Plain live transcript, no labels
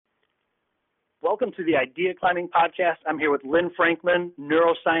Welcome to the Idea Climbing Podcast. I'm here with Lynn Franklin,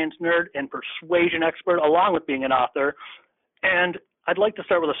 neuroscience nerd and persuasion expert, along with being an author. And I'd like to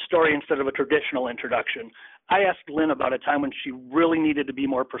start with a story instead of a traditional introduction. I asked Lynn about a time when she really needed to be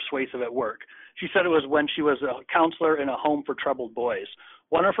more persuasive at work. She said it was when she was a counselor in a home for troubled boys.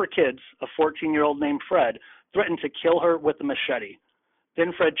 One of her kids, a 14-year-old named Fred, threatened to kill her with a machete.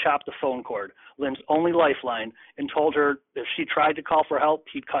 Then Fred chopped the phone cord, Lynn's only lifeline, and told her if she tried to call for help,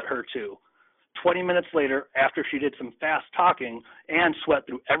 he'd cut her too. 20 minutes later, after she did some fast talking and sweat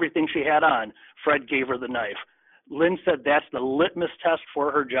through everything she had on, Fred gave her the knife. Lynn said that's the litmus test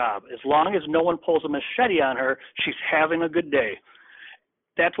for her job. As long as no one pulls a machete on her, she's having a good day.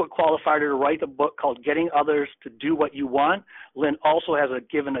 That's what qualified her to write a book called Getting Others to Do What You Want. Lynn also has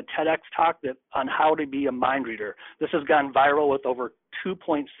given a TEDx talk on how to be a mind reader. This has gone viral with over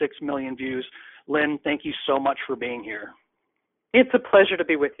 2.6 million views. Lynn, thank you so much for being here. It's a pleasure to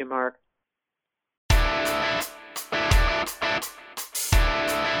be with you, Mark.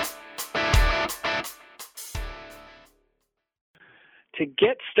 To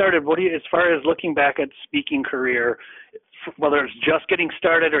get started, what do you, as far as looking back at speaking career, whether it's just getting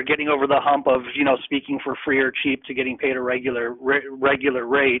started or getting over the hump of, speaking for free or cheap to getting paid a regular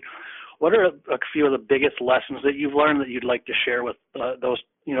rate, what are a few of the biggest lessons that you've learned that you'd like to share with those,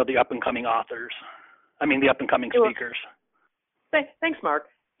 the up-and-coming authors? The up-and-coming speakers. Thanks, Mark.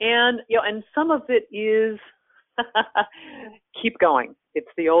 And some of it is keep going. It's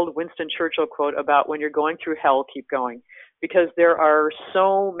the old Winston Churchill quote about when you're going through hell, keep going. Because there are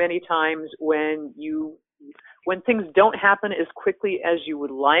so many times when things don't happen as quickly as you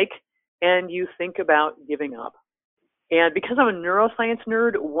would like, and you think about giving up. And because I'm a neuroscience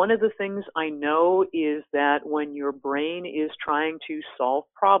nerd, one of the things I know is that when your brain is trying to solve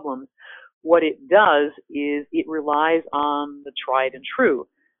problems, what it does is it relies on the tried and true.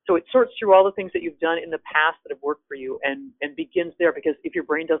 So it sorts through all the things that you've done in the past that have worked for you and begins there, because if your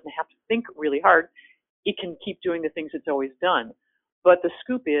brain doesn't have to think really hard, it can keep doing the things it's always done. But the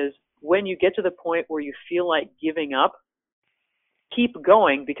scoop is, when you get to the point where you feel like giving up, keep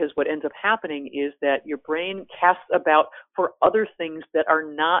going, because what ends up happening is that your brain casts about for other things that are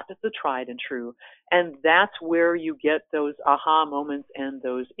not the tried and true. And that's where you get those aha moments and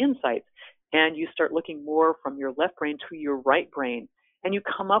those insights. And you start looking more from your left brain to your right brain. And you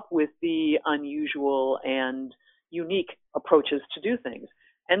come up with the unusual and unique approaches to do things.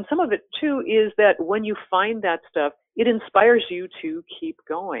 And some of it, too, is that when you find that stuff, it inspires you to keep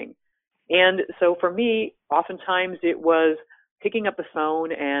going. And so for me, oftentimes it was picking up the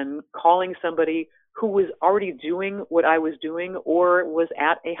phone and calling somebody who was already doing what I was doing or was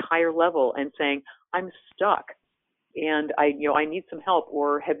at a higher level and saying, I'm stuck and I need some help,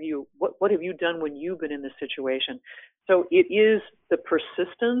 or what have you done when you've been in this situation? So it is the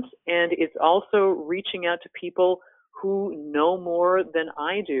persistence, and it's also reaching out to people who know more than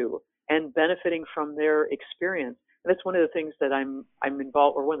I do and benefiting from their experience. And that's one of the things that I'm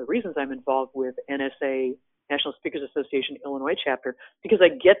involved, or one of the reasons I'm involved with NSA, National Speakers Association Illinois chapter, because I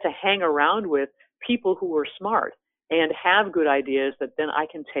get to hang around with people who are smart and have good ideas that then I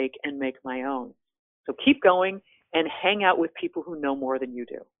can take and make my own. So keep going and hang out with people who know more than you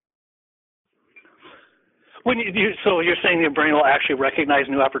do. So you're saying your brain will actually recognize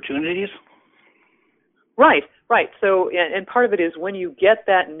new opportunities? Right. So, and part of it is when you get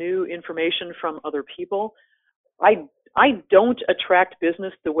that new information from other people, I don't attract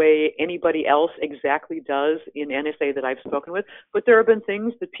business the way anybody else exactly does in NSA that I've spoken with, but there have been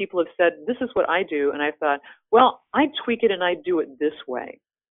things that people have said, this is what I do, and I thought, well, I'd tweak it and I'd do it this way.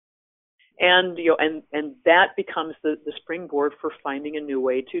 And and that becomes the springboard for finding a new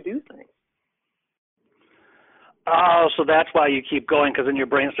way to do things. Oh, so that's why you keep going, because then your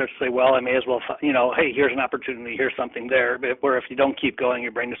brain starts to say, well, I may as well, hey, here's an opportunity, here's something there. Where if you don't keep going,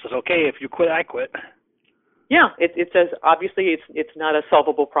 your brain just says, okay, if you quit, I quit. Yeah, it says, obviously, it's not a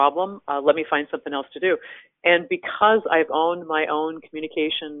solvable problem. Let me find something else to do. And because I've owned my own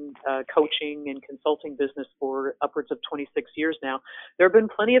communication, coaching, and consulting business for upwards of 26 years now, there have been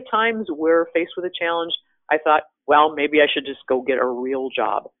plenty of times where, faced with a challenge, I thought, well, maybe I should just go get a real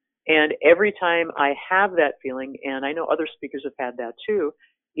job. And every time I have that feeling, and I know other speakers have had that too,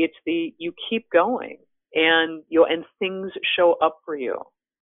 it's you keep going, and and things show up for you.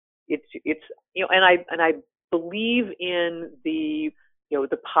 It's and I believe in the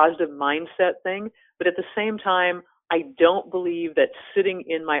the positive mindset thing, but at the same time, I don't believe that sitting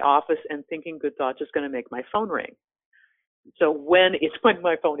in my office and thinking good thoughts is going to make my phone ring. So when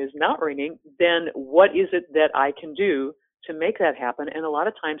my phone is not ringing, then what is it that I can do to make that happen? And a lot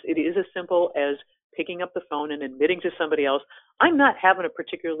of times it is as simple as picking up the phone and admitting to somebody else, I'm not having a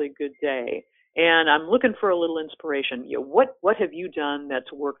particularly good day. and I'm looking for a little inspiration. What have you done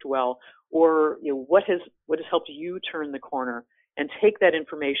that's worked well, or what has helped you turn the corner? And take that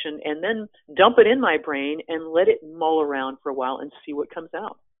information and then dump it in my brain and let it mull around for a while and see what comes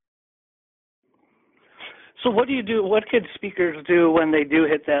out. So what do you do? What could speakers do when they do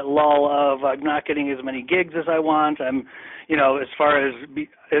hit that lull of I'm not getting as many gigs as I want? I'm, as far as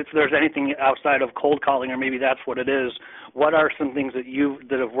if there's anything outside of cold calling, or maybe that's what it is. What are some things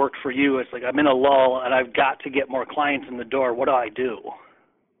that have worked for you? It's like I'm in a lull and I've got to get more clients in the door. What do I do?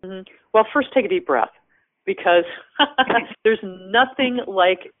 Mm-hmm. Well, first take a deep breath, because there's nothing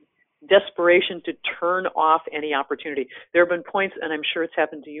like desperation to turn off any opportunity. There have been points, and I'm sure it's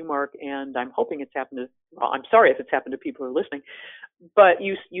happened to you, Mark, and I'm hoping it's happened to, well, I'm sorry if it's happened to people who are listening, but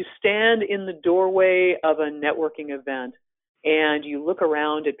you stand in the doorway of a networking event and you look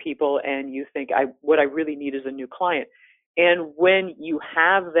around at people and you think, what I really need is a new client. And when you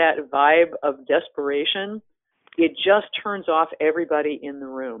have that vibe of desperation, it just turns off everybody in the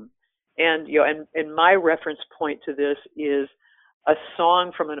room. And and my reference point to this is a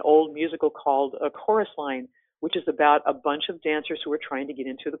song from an old musical called A Chorus Line, which is about a bunch of dancers who are trying to get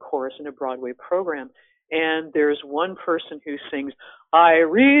into the chorus in a Broadway program. And there's one person who sings, I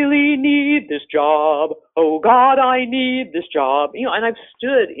really need this job. Oh God, I need this job. And I've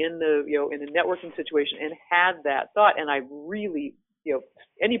stood in in a networking situation and had that thought, and I really,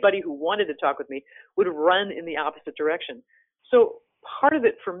 anybody who wanted to talk with me would run in the opposite direction. So part of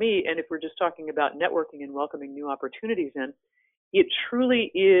it for me, and if we're just talking about networking and welcoming new opportunities in, it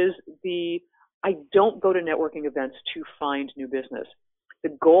truly is I don't go to networking events to find new business.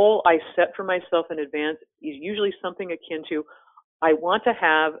 The goal I set for myself in advance is usually something akin to, I want to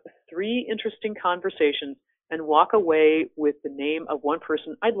have 3 interesting conversations and walk away with the name of one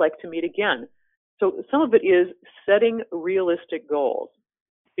person I'd like to meet again. So some of it is setting realistic goals.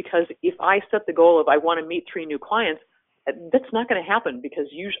 Because if I set the goal of I want to meet 3 new clients, that's not going to happen, because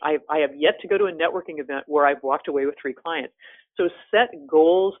I have yet to go to a networking event where I've walked away with 3 clients. So set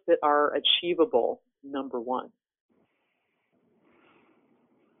goals that are achievable, number one.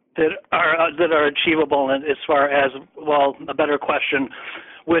 That are achievable, and as far as, well, a better question,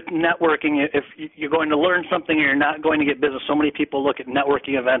 with networking, if you're going to learn something or you're not going to get business, so many people look at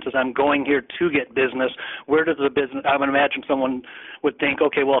networking events as I'm going here to get business. Where does the business, I would imagine someone would think,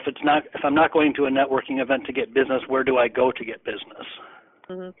 okay, well, if I'm not going to a networking event to get business, where do I go to get business?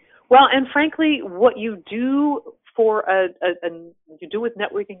 Mm-hmm. Well, and frankly, what you do you do with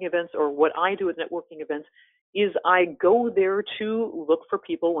networking events, or what I do with networking events, is I go there to look for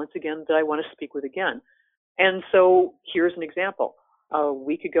people, once again, that I want to speak with again. And so here's an example. A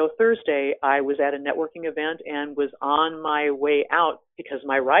week ago Thursday, I was at a networking event and was on my way out because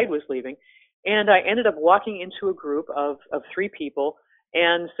my ride was leaving. And I ended up walking into a group of 3 people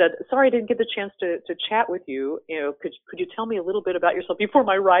and said, sorry, I didn't get the chance to chat with you. Could you tell me a little bit about yourself before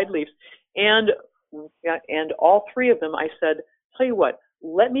my ride leaves? And all 3 of them, I said, tell you what,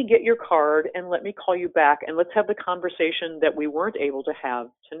 let me get your card and let me call you back and let's have the conversation that we weren't able to have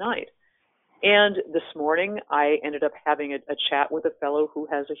tonight. And this morning, I ended up having a chat with a fellow who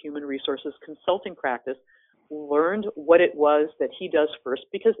has a human resources consulting practice, learned what it was that he does first,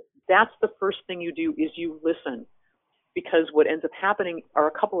 because that's the first thing you do is you listen. Because what ends up happening are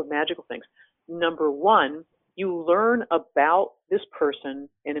a couple of magical things. Number one, you learn about this person,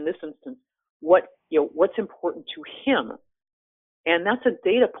 and in this instance, what's important to him. And that's a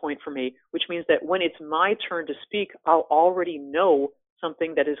data point for me, which means that when it's my turn to speak, I'll already know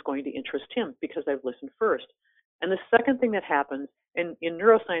something that is going to interest him because I've listened first. And the second thing that happens, and in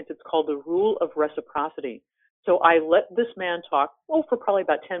neuroscience, it's called the rule of reciprocity. So I let this man talk, for probably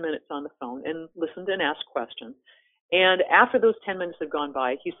about 10 minutes on the phone and listened and asked questions. And after those 10 minutes had gone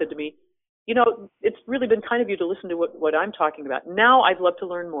by, he said to me, it's really been kind of you to listen to what I'm talking about. Now I'd love to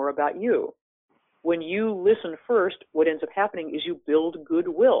learn more about you. When you listen first, what ends up happening is you build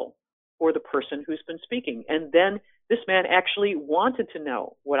goodwill for the person who's been speaking. And then this man actually wanted to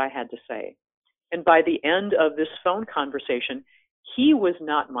know what I had to say. And by the end of this phone conversation, he was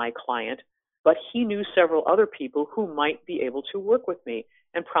not my client, but he knew several other people who might be able to work with me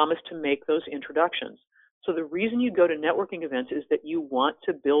and promised to make those introductions. So the reason you go to networking events is that you want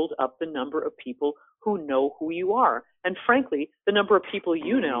to build up the number of people who know who you are. And frankly, the number of people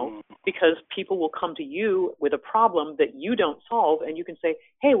you know, because people will come to you with a problem that you don't solve, and you can say,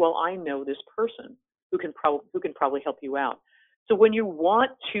 hey, well, I know this person who can probably help you out. So when you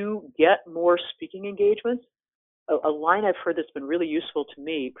want to get more speaking engagements, a line I've heard that's been really useful to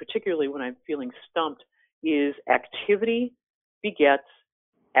me, particularly when I'm feeling stumped, is activity begets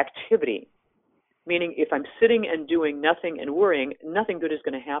activity. Meaning if I'm sitting and doing nothing and worrying, nothing good is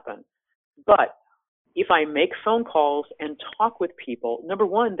going to happen. But if I make phone calls and talk with people, number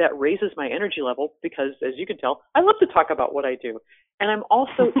one, that raises my energy level because, as you can tell, I love to talk about what I do. And I'm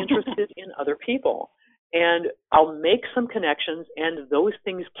also interested in other people. And I'll make some connections, and those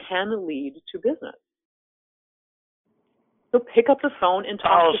things can lead to business. So pick up the phone and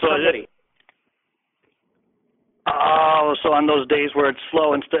talk to somebody. So on those days where it's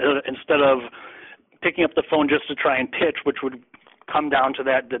slow, instead of picking up the phone just to try and pitch, which would come down to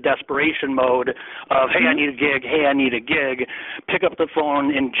the desperation mode of, hey, I need a gig, hey, I need a gig, pick up the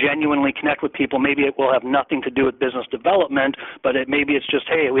phone and genuinely connect with people. Maybe it will have nothing to do with business development, but maybe it's just,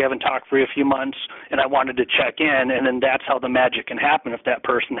 hey, we haven't talked for a few months and I wanted to check in, and then that's how the magic can happen. If that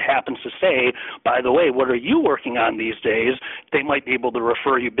person happens to say, by the way, what are you working on these days, they might be able to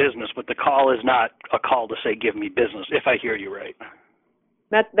refer you business, but the call is not a call to say, give me business, if I hear you right.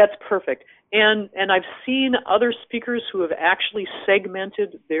 That's perfect. And I've seen other speakers who have actually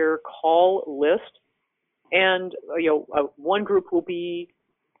segmented their call list. And one group will be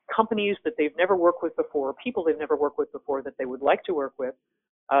companies that they've never worked with before, people they've never worked with before that they would like to work with.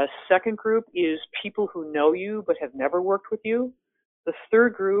 A second group is people who know you but have never worked with you. The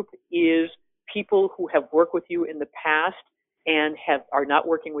third group is people who have worked with you in the past and are not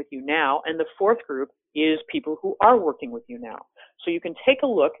working with you now. And the fourth group is people who are working with you now. So you can take a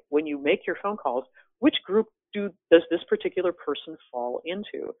look when you make your phone calls, which group does this particular person fall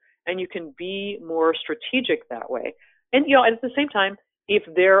into? And you can be more strategic that way. And at the same time, if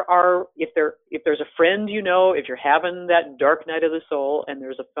there's a friend if you're having that dark night of the soul, and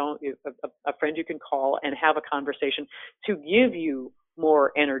there's a friend you can call and have a conversation to give you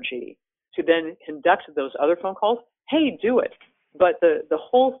more energy to then conduct those other phone calls, hey, do it. But the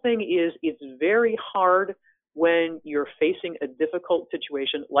whole thing is, it's very hard when you're facing a difficult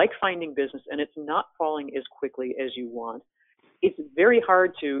situation like finding business and it's not falling as quickly as you want. It's very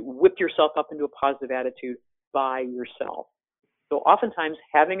hard to whip yourself up into a positive attitude by yourself. So oftentimes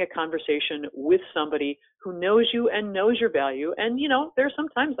having a conversation with somebody who knows you and knows your value, and there's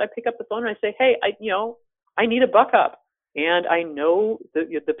sometimes I pick up the phone and I say, hey, I need a buck up. And I know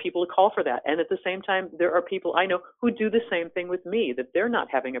the people to call for that. And at the same time, there are people I know who do the same thing with me, that they're not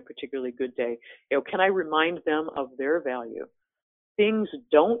having a particularly good day. Can I remind them of their value? Things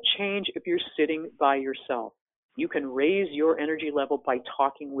don't change if you're sitting by yourself. You can raise your energy level by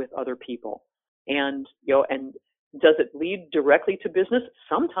talking with other people. And, and does it lead directly to business?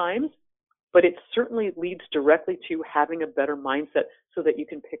 Sometimes. But it certainly leads directly to having a better mindset so that you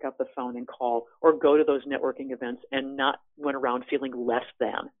can pick up the phone and call or go to those networking events and not run around feeling less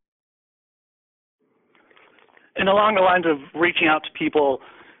than. And along the lines of reaching out to people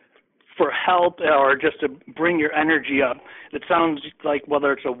for help or just to bring your energy up, it sounds like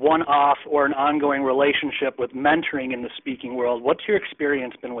whether it's a one-off or an ongoing relationship with mentoring in the speaking world, what's your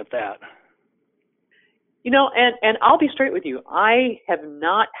experience been with that? And I'll be straight with you. I have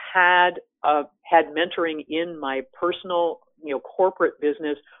not had mentoring in my personal, corporate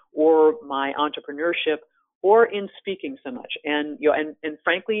business or my entrepreneurship or in speaking so much. And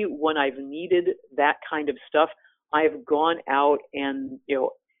frankly, when I've needed that kind of stuff, I've gone out and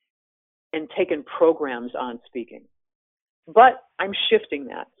taken programs on speaking. But I'm shifting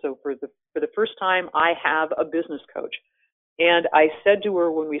that. So for the first time, I have a business coach. And I said to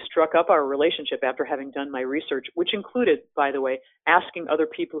her when we struck up our relationship after having done my research, which included, by the way, asking other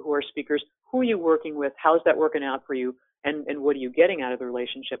people who are speakers, who are you working with? How's that working out for you? And what are you getting out of the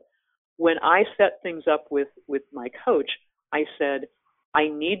relationship? When I set things up with my coach, I said, I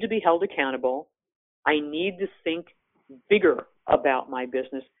need to be held accountable. I need to think bigger about my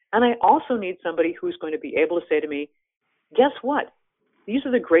business. And I also need somebody who's going to be able to say to me, guess what? These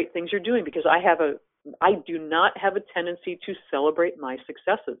are the great things you're doing, because I do not have a tendency to celebrate my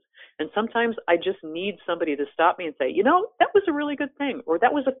successes. And sometimes I just need somebody to stop me and say, that was a really good thing, or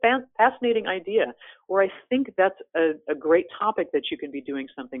that was a fascinating idea, or I think that's a great topic that you can be doing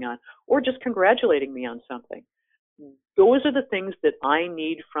something on, or just congratulating me on something. Those are the things that I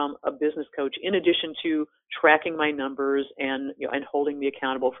need from a business coach, in addition to tracking my numbers and holding me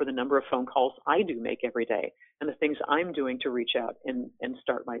accountable for the number of phone calls I do make every day and the things I'm doing to reach out and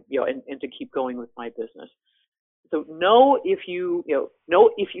start my and to keep going with my business. So know if you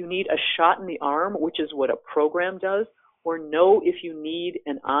need a shot in the arm, which is what a program does, or know if you need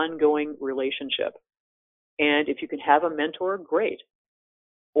an ongoing relationship. And if you can have a mentor, great.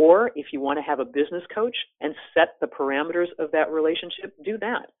 Or if you want to have a business coach and set the parameters of that relationship, do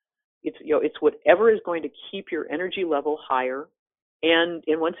that. It's whatever is going to keep your energy level higher. And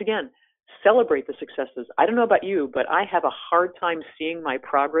once again, celebrate the successes. I don't know about you, but I have a hard time seeing my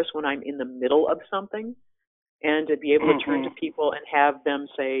progress when I'm in the middle of something. and to be able to turn to people and have them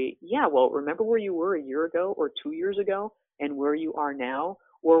say, yeah, well, remember where you were a year ago or 2 years ago and where you are now,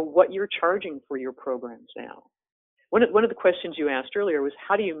 or what you're charging for your programs now. One of the questions you asked earlier was,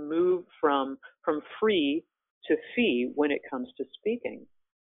 how do you move from free to fee when it comes to speaking?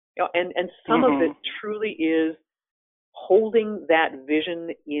 And some of it truly is holding that vision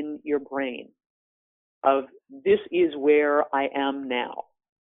in your brain of, this is where I am now.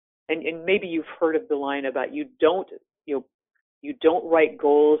 And maybe you've heard of the line about you don't write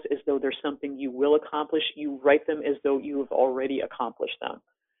goals as though there's something you will accomplish. You write them as though you have already accomplished them.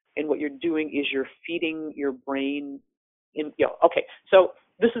 And what you're doing is you're feeding your brain in. Okay, so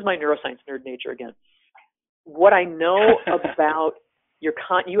this is my neuroscience nerd nature again. What I know about you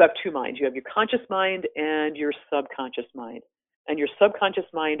have two minds. You have your conscious mind and your subconscious mind. And your subconscious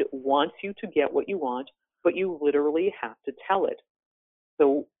mind wants you to get what you want, but you literally have to tell it.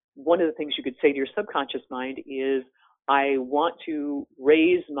 So one of the things you could say to your subconscious mind is, I want to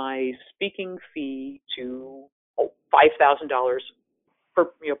raise my speaking fee to $5,000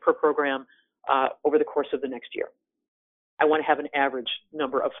 per program over the course of the next year. I want to have an average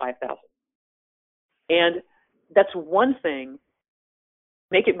number of 5,000. And that's one thing.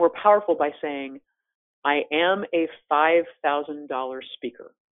 Make it more powerful by saying, I am a $5,000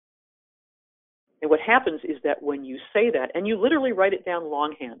 speaker. And what happens is that when you say that, and you literally write it down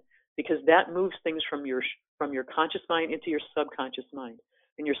longhand, because that moves things from your conscious mind into your subconscious mind.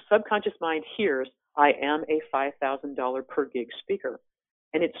 And your subconscious mind hears, I am a $5,000 per gig speaker.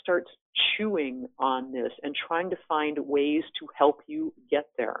 And it starts chewing on this and trying to find ways to help you get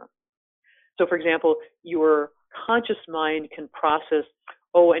there. So for example, your conscious mind can process,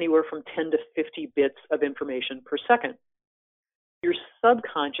 anywhere from 10 to 50 bits of information per second. Your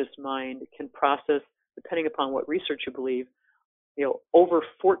subconscious mind can process, depending upon what research you believe, over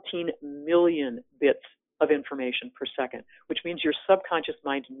 14 million bits of information per second, which means your subconscious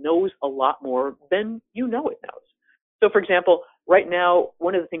mind knows a lot more than you know it knows. So for example, right now,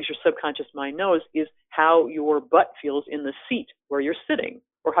 one of the things your subconscious mind knows is how your butt feels in the seat where you're sitting,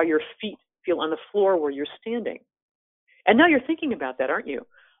 or how your feet feel on the floor where you're standing. And now you're thinking about that, aren't you?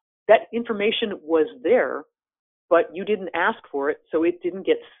 That information was there, but you didn't ask for it, so it didn't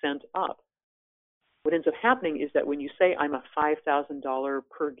get sent up. What ends up happening is that when you say, I'm a $5,000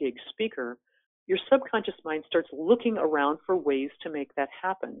 per gig speaker, your subconscious mind starts looking around for ways to make that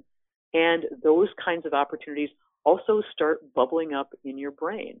happen. And those kinds of opportunities also start bubbling up in your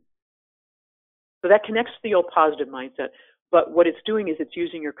brain. So that connects to the old positive mindset. But what it's doing is it's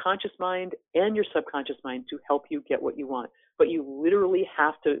using your conscious mind and your subconscious mind to help you get what you want. But you literally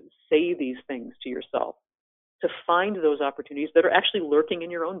have to say these things to yourself to find those opportunities that are actually lurking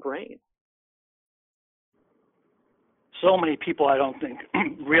in your own brain. So many people, I don't think,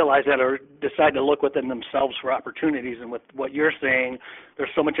 realize that or decide to look within themselves for opportunities. And with what you're saying, there's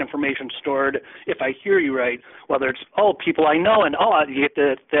so much information stored. If I hear you right, whether it's, people I know, and you get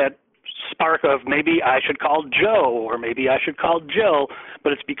that spark of maybe I should call Joe or maybe I should call Jill,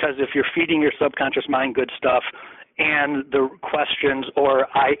 but it's because if you're feeding your subconscious mind good stuff and the questions, or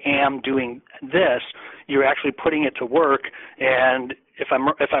I am doing this, you're actually putting it to work. And if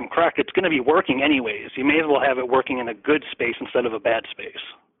I'm correct, it's going to be working anyways. You may as well have it working in a good space instead of a bad space.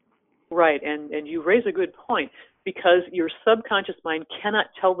 Right, and you raise a good point, because your subconscious mind cannot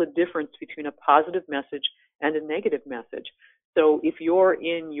tell the difference between a positive message and a negative message. So if you're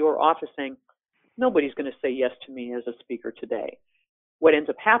in your office saying, nobody's going to say yes to me as a speaker today, what ends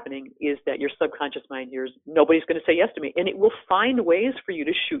up happening is that your subconscious mind hears, nobody's going to say yes to me, and it will find ways for you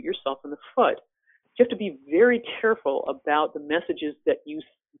to shoot yourself in the foot. You have to be very careful about the messages that you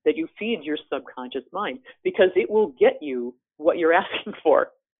feed your subconscious mind, because it will get you what you're asking for,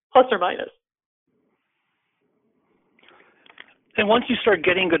 plus or minus. And once you start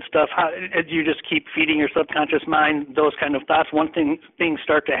getting good stuff, how do you just keep feeding your subconscious mind those kind of thoughts? Things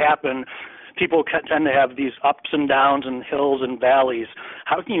start to happen. People tend to have these ups and downs and hills and valleys.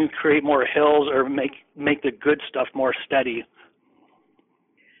 How can you create more hills or make the good stuff more steady?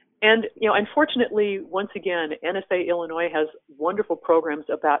 And, unfortunately, once again, NSA Illinois has wonderful programs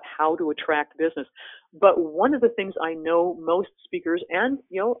about how to attract business. But one of the things I know most speakers and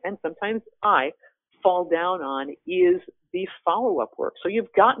sometimes I fall down on is the follow-up work. So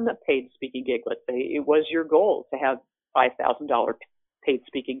you've gotten a paid speaking gig. Let's say it was your goal to have $5,000 paid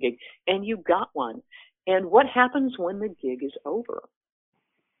speaking gig, and you got one. And what happens when the gig is over?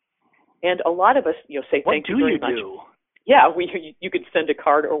 And a lot of us, say thank you very much. What do you do? Yeah, you could send a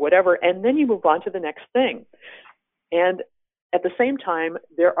card or whatever, and then you move on to the next thing. And At the same time,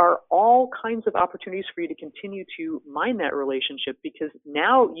 there are all kinds of opportunities for you to continue to mine that relationship, because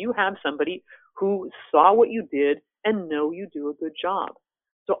now you have somebody who saw what you did and know you do a good job.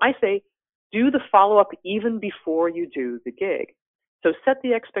 So I say, do the follow-up even before you do the gig. So set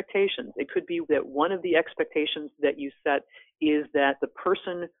the expectations. It could be that one of the expectations that you set is that the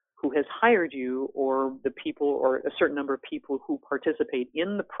person who has hired you, or the people, or a certain number of people who participate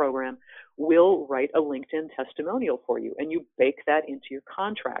in the program, will write a LinkedIn testimonial for you, and you bake that into your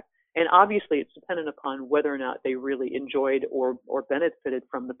contract. And obviously it's dependent upon whether or not they really enjoyed or benefited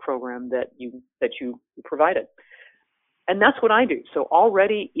from the program that you provided. And that's what I do. So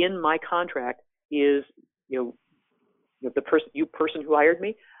already in my contract is, the person who hired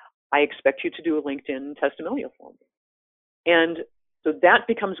me, I expect you to do a LinkedIn testimonial for me. And so that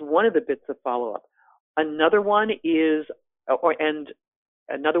becomes one of the bits of follow-up. Another one is,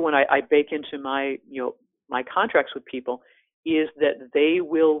 another one I bake into my contracts with people, is that they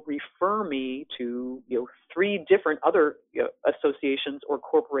will refer me to 3 different other associations or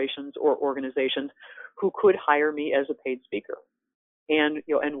corporations or organizations who could hire me as a paid speaker. And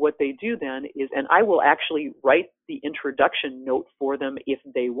and what they do then is, and I will actually write the introduction note for them if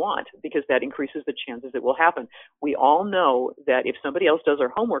they want, because that increases the chances it will happen. We all know that if somebody else does our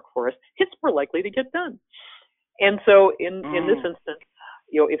homework for us, it's more likely to get done. And so in this instance,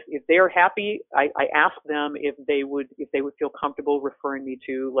 if they are happy, I ask them if they would feel comfortable referring me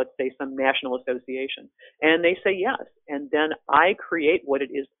to, let's say, some national association, and they say yes. And then I create what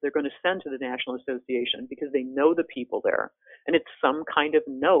it is they're going to send to the national association, because they know the people there, and it's some kind of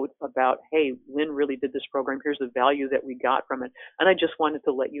note about, hey, Lynn really did this program. Here's the value that we got from it, and I just wanted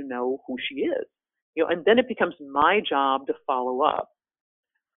to let you know who she is. And then it becomes my job to follow up.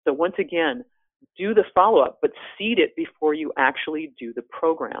 So once again, do the follow-up, but seed it before you actually do the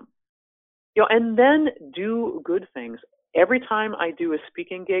program. And then do good things. Every time I do a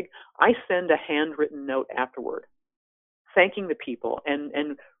speaking gig, I send a handwritten note afterward, thanking the people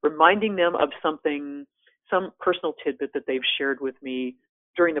and reminding them of something, some personal tidbit that they've shared with me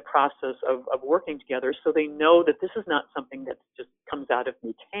during the process of working together, so they know that this is not something that just comes out of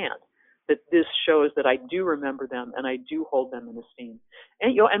me canned, that this shows that I do remember them and I do hold them in esteem.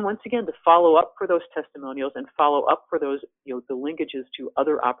 And and once again, to follow up for those testimonials and follow up for those the linkages to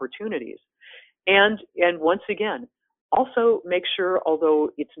other opportunities. And once again, also make sure, although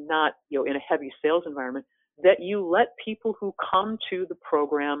it's not in a heavy sales environment, that you let people who come to the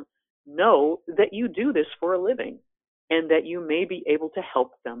program know that you do this for a living and that you may be able to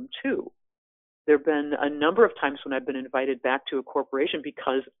help them too. There have been a number of times when I've been invited back to a corporation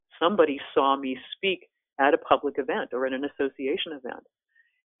because somebody saw me speak at a public event or at an association event.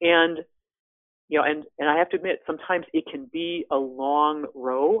 And and I have to admit, sometimes it can be a long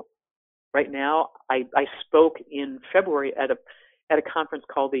row. Right now, I spoke in February at a conference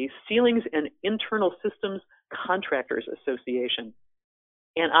called the Ceilings and Internal Systems Contractors Association.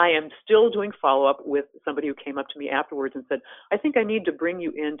 And I am still doing follow-up with somebody who came up to me afterwards and said, I think I need to bring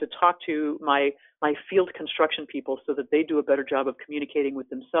you in to talk to my field construction people so that they do a better job of communicating with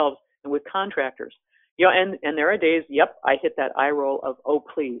themselves and with contractors. And there are days, yep, I hit that eye roll of, oh,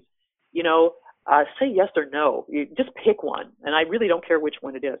 please, say yes or no. You just pick one. And I really don't care which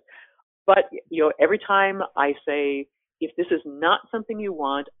one it is. But, every time I say, if this is not something you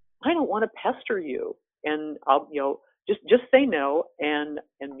want, I don't want to pester you. And I'll, just say no, and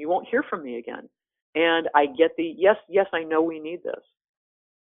you won't hear from me again. And I get the, yes, I know we need this.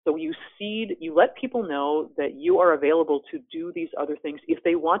 So you let people know that you are available to do these other things if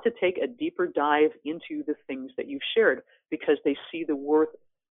they want to take a deeper dive into the things that you've shared, because they see the worth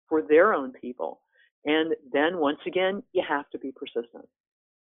for their own people. And then once again, you have to be persistent.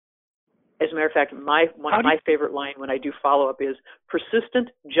 As a matter of fact, my favorite line when I do follow-up is, persistent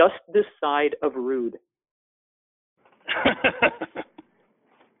just this side of rude.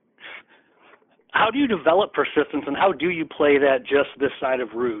 How do you develop persistence, and how do you play that just this side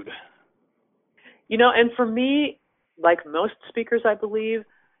of rude? And for me, like most speakers, I believe,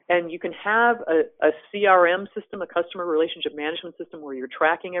 and you can have a CRM system, a customer relationship management system, where you're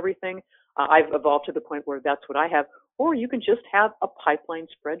tracking everything. I've evolved to the point where that's what I have. Or you can just have a pipeline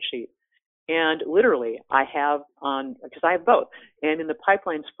spreadsheet. And literally, I have because I have both. And in the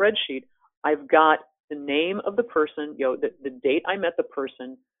pipeline spreadsheet, I've got the name of the person, the date I met the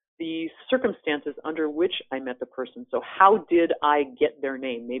person, the circumstances under which I met the person. So how did I get their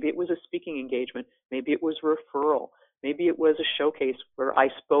name? Maybe it was a speaking engagement. Maybe it was referral. Maybe it was a showcase where I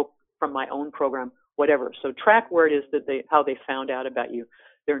spoke from my own program, whatever. So track where it is that how they found out about you.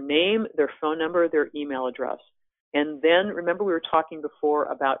 Their name, their phone number, their email address. And then remember we were talking before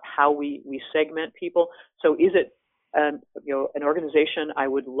about how we segment people. So is it an organization I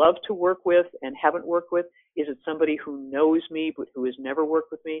would love to work with and haven't worked with? Is it somebody who knows me but who has never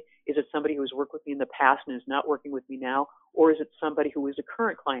worked with me? Is it somebody who has worked with me in the past and is not working with me now? Or is it somebody who is a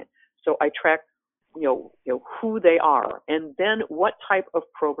current client? So I track who they are, and then what type of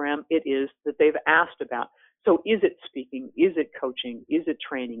program it is that they've asked about. So is it speaking? Is it coaching? Is it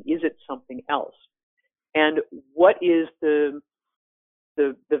training? Is it something else? And what is the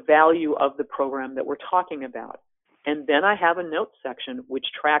value of the program that we're talking about? And then I have a notes section which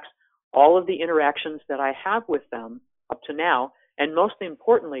tracks all of the interactions that I have with them up to now. And most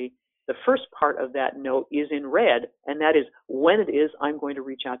importantly, the first part of that note is in red, and that is when it is I'm going to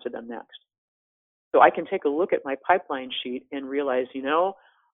reach out to them next. So I can take a look at my pipeline sheet and realize,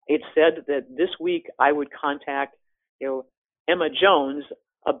 it said that this week I would contact, Emma Jones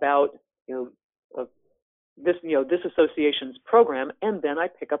about, this association's program, and then I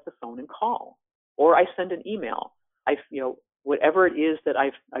pick up the phone and call, or I send an email. Whatever it is that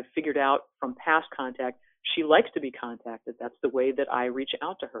I've figured out from past contact, she likes to be contacted. That's the way that I reach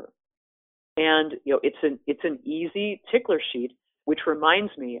out to her. And it's an easy tickler sheet, which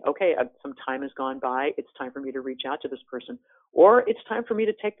reminds me, okay, some time has gone by. It's time for me to reach out to this person, or it's time for me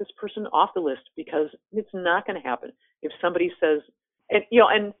to take this person off the list because it's not going to happen. If somebody says,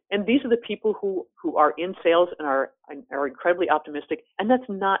 and these are the people who are in sales and are incredibly optimistic, and that's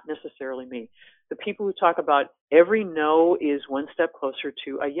not necessarily me. The people who talk about every no is one step closer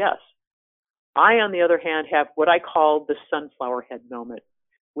to a yes. I, on the other hand, have what I call the sunflower head moment,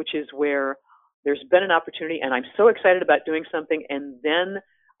 which is where there's been an opportunity and I'm so excited about doing something, and then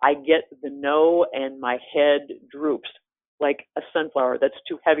I get the no and my head droops like a sunflower that's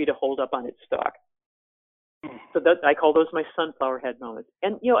too heavy to hold up on its stalk. So I call those my sunflower head moments.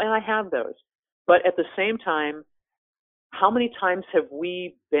 And I have those. But at the same time, how many times have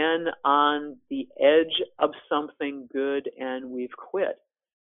we been on the edge of something good and we've quit?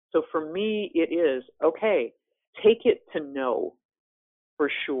 So for me, it is, okay, take it to no for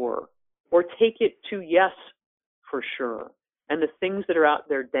sure, or take it to yes for sure. And the things that are out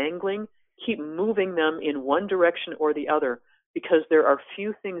there dangling, keep moving them in one direction or the other, because there are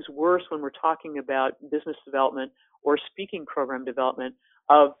few things worse when we're talking about business development or speaking program development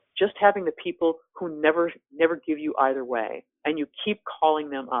of just having the people who never give you either way, and you keep calling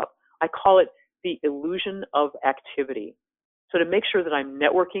them up. I call it the illusion of activity. So to make sure that I'm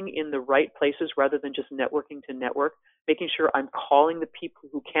networking in the right places rather than just networking to network, making sure I'm calling the people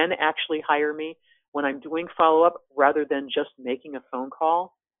who can actually hire me when I'm doing follow-up rather than just making a phone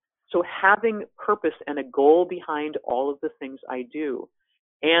call. So having purpose and a goal behind all of the things I do.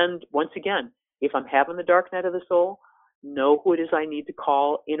 And once again, if I'm having the dark night of the soul, know who it is I need to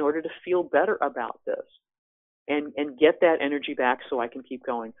call in order to feel better about this and get that energy back so I can keep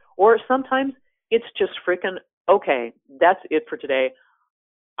going. Or sometimes it's just freaking, okay, that's it for today.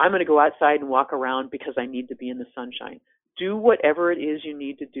 I'm going to go outside and walk around because I need to be in the sunshine. Do whatever it is you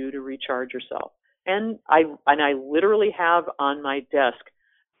need to do to recharge yourself. And I literally have on my desk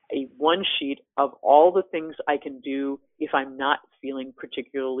a one sheet of all the things I can do if I'm not feeling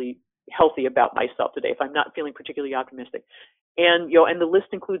particularly healthy about myself today, if I'm not feeling particularly optimistic. And and the list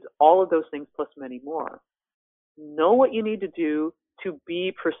includes all of those things plus many more. Know what you need to do to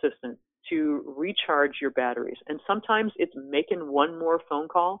be persistent, to recharge your batteries. And sometimes it's making one more phone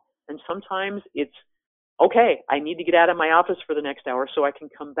call, and sometimes it's, okay, I need to get out of my office for the next hour so I can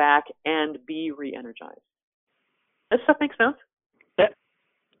come back and be re-energized. Does that make sense?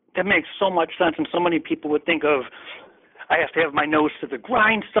 That makes so much sense, and so many people would think of, I have to have my nose to the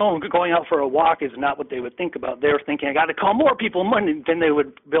grindstone. Going out for a walk is not what they would think about. They're thinking, I got to call more people, and then they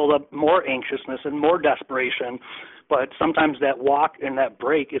would build up more anxiousness and more desperation. But sometimes that walk and that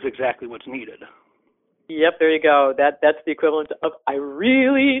break is exactly what's needed. Yep, there you go. That's the equivalent of, I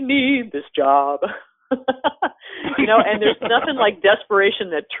really need this job. And there's nothing like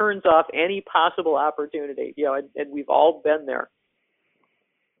desperation that turns off any possible opportunity. And we've all been there.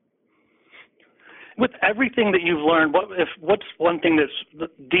 With everything that you've learned, what's one thing that's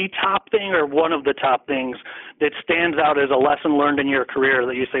the top thing or one of the top things that stands out as a lesson learned in your career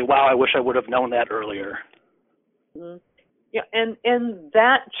that you say, wow, I wish I would have known that earlier? Mm-hmm. Yeah, and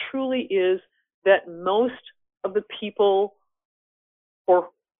that truly is that most of the people for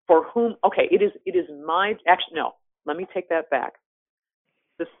whom, okay, it is my, actually, no, let me take that back.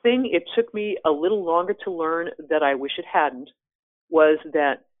 The thing it took me a little longer to learn that I wish it hadn't was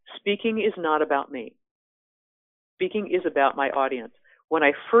that speaking is not about me. Speaking is about my audience. When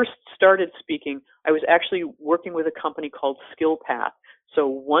I first started speaking, I was actually working with a company called SkillPath. So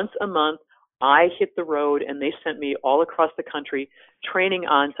once a month, I hit the road and they sent me all across the country training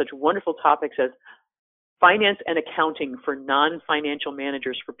on such wonderful topics as finance and accounting for non-financial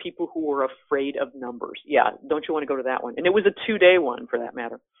managers, for people who were afraid of numbers. Yeah, don't you want to go to that one? And it was a 2-day one for that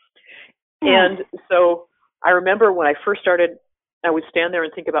matter. And so I remember when I first started, I would stand there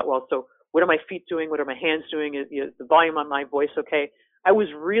and think about, well, so what are my feet doing? What are my hands doing? Is the volume on my voice okay? I was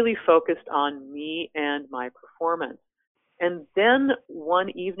really focused on me and my performance. And then one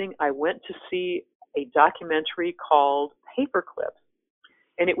evening I went to see a documentary called Paperclips.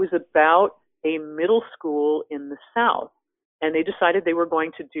 And it was about a middle school in the South. And they decided they were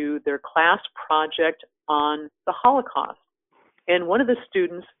going to do their class project on the Holocaust. And one of the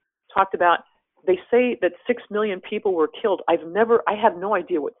students talked about, they say that 6 million people were killed. I have no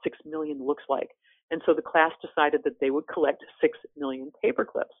idea what 6 million looks like. And so the class decided that they would collect 6 million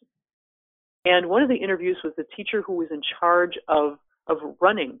paperclips. And one of the interviews was the teacher who was in charge of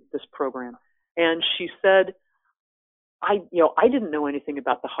running this program. And she said, I didn't know anything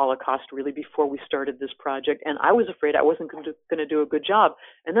about the Holocaust really before we started this project, and I was afraid I wasn't going to do a good job.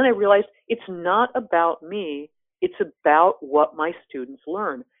 And then I realized it's not about me, it's about what my students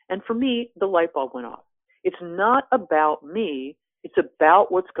learn. And for me, the light bulb went off. It's not about me, it's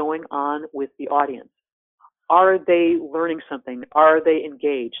about what's going on with the audience. Are they learning something? Are they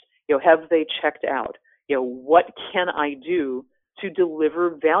engaged? Have they checked out? What can I do to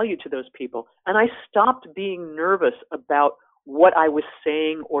deliver value to those people? And I stopped being nervous about what I was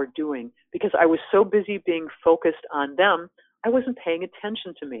saying or doing because I was so busy being focused on them, I wasn't paying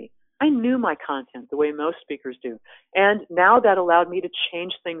attention to me. I knew my content the way most speakers do. And now that allowed me to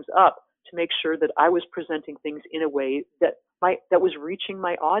change things up to make sure that I was presenting things in a way that was reaching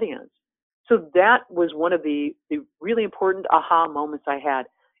my audience. So that was one of the really important aha moments I had.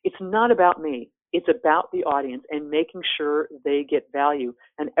 It's not about me. It's about the audience and making sure they get value.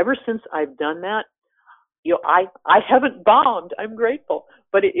 And ever since I've done that, I haven't bombed. I'm grateful.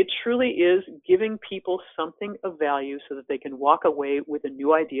 But it truly is giving people something of value so that they can walk away with a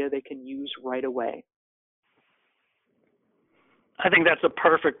new idea they can use right away. I think that's a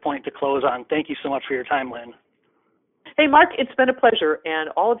perfect point to close on. Thank you so much for your time, Lynn. Hey, Mark, it's been a pleasure.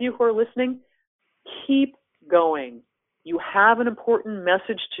 And all of you who are listening, keep going. You have an important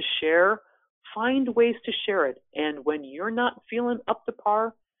message to share. Find ways to share it. And when you're not feeling up to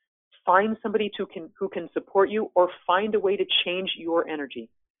par, find somebody who can support you or find a way to change your energy.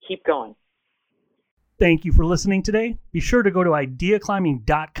 Keep going. Thank you for listening today. Be sure to go to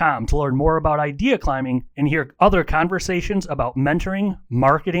ideaclimbing.com to learn more about idea climbing and hear other conversations about mentoring,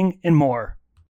 marketing, and more.